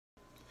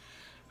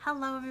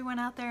Hello everyone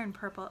out there in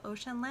Purple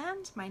Ocean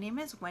Land. My name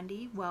is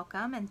Wendy.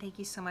 Welcome and thank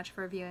you so much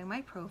for viewing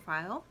my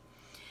profile.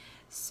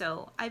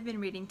 So I've been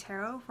reading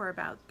tarot for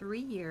about 3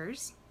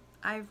 years.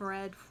 I've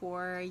read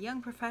for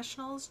young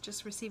professionals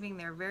just receiving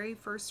their very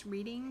first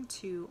reading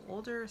to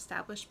older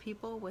established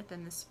people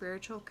within the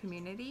spiritual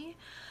community.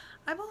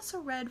 I've also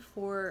read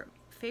for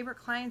favorite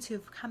clients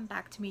who've come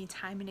back to me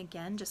time and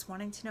again just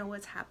wanting to know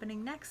what's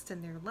happening next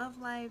in their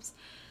love lives,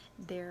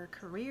 their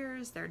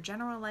careers, their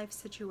general life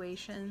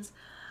situations.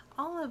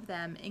 All of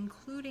them,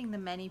 including the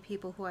many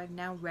people who I've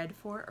now read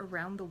for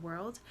around the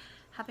world,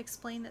 have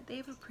explained that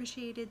they've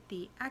appreciated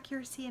the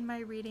accuracy in my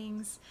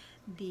readings,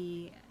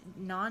 the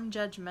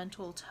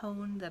non-judgmental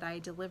tone that I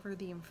deliver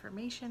the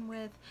information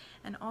with,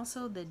 and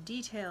also the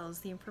details,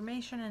 the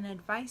information and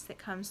advice that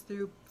comes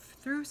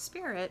through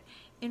spirit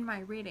in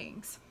my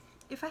readings.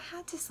 If I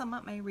had to sum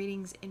up my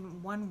readings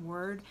in one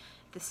word,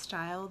 the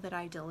style that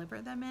I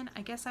deliver them in,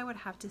 I guess I would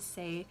have to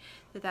say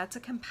that that's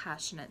a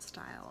compassionate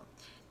style.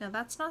 Now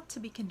that's not to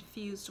be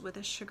confused with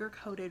a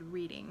sugar-coated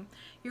reading.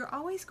 You're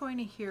always going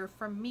to hear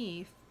from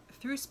me,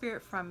 through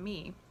spirit from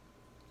me,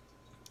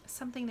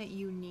 something that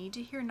you need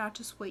to hear, not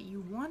just what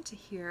you want to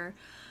hear,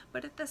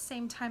 but at the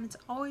same time it's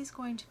always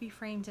going to be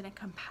framed in a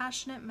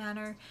compassionate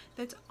manner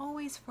that's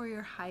always for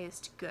your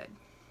highest good.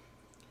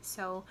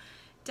 So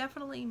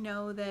definitely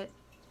know that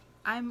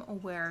I'm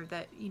aware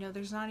that,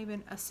 there's not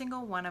even a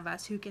single one of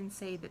us who can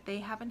say that they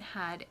haven't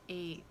had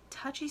a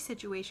touchy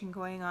situation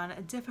going on,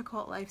 a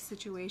difficult life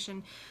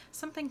situation,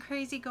 something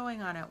crazy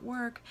going on at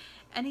work,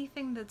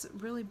 anything that's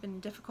really been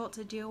difficult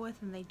to deal with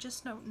and they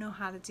just don't know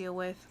how to deal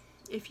with.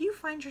 If you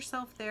find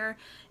yourself there,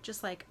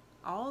 just like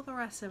all the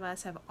rest of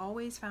us have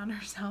always found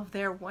ourselves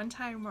there one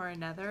time or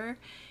another,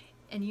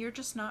 and you're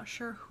just not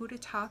sure who to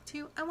talk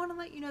to, I want to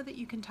let you know that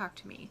you can talk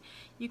to me.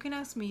 You can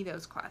ask me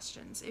those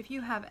questions. If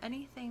you have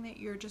anything that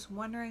you're just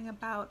wondering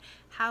about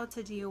how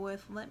to deal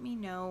with, let me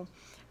know.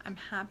 I'm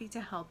happy to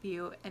help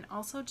you, and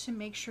also to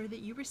make sure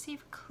that you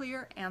receive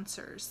clear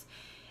answers.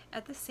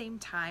 At the same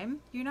time,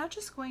 you're not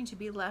just going to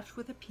be left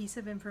with a piece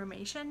of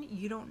information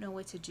you don't know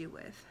what to do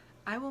with.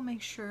 I will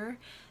make sure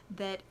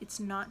that it's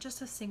not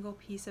just a single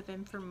piece of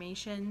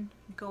information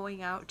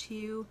going out to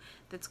you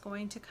that's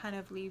going to kind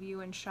of leave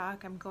you in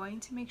shock. I'm going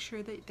to make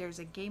sure that there's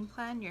a game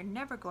plan. You're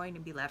never going to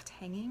be left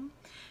hanging.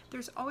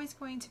 There's always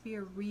going to be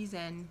a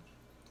reason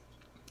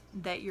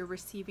that you're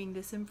receiving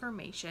this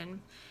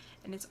information,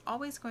 and it's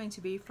always going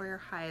to be for your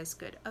highest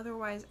good.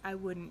 Otherwise, I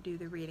wouldn't do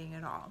the reading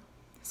at all.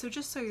 So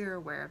just so you're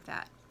aware of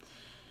that.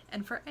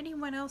 And for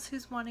anyone else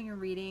who's wanting a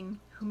reading,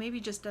 who maybe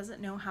just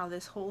doesn't know how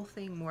this whole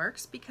thing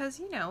works,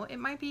 because it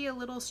might be a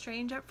little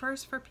strange at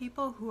first for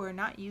people who are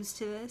not used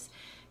to this,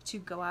 to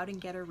go out and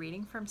get a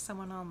reading from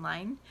someone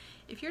online.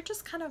 If you're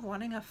just kind of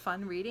wanting a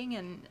fun reading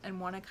and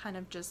want to kind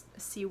of just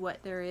see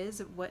what there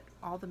is, what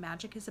all the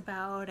magic is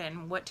about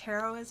and what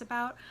tarot is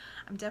about,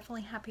 I'm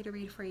definitely happy to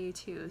read for you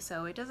too.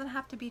 So it doesn't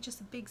have to be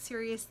just a big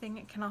serious thing.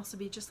 It can also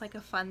be just like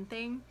a fun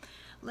thing.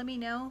 Let me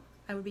know.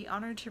 I would be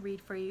honored to read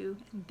for you,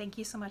 and thank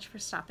you so much for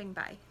stopping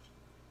by.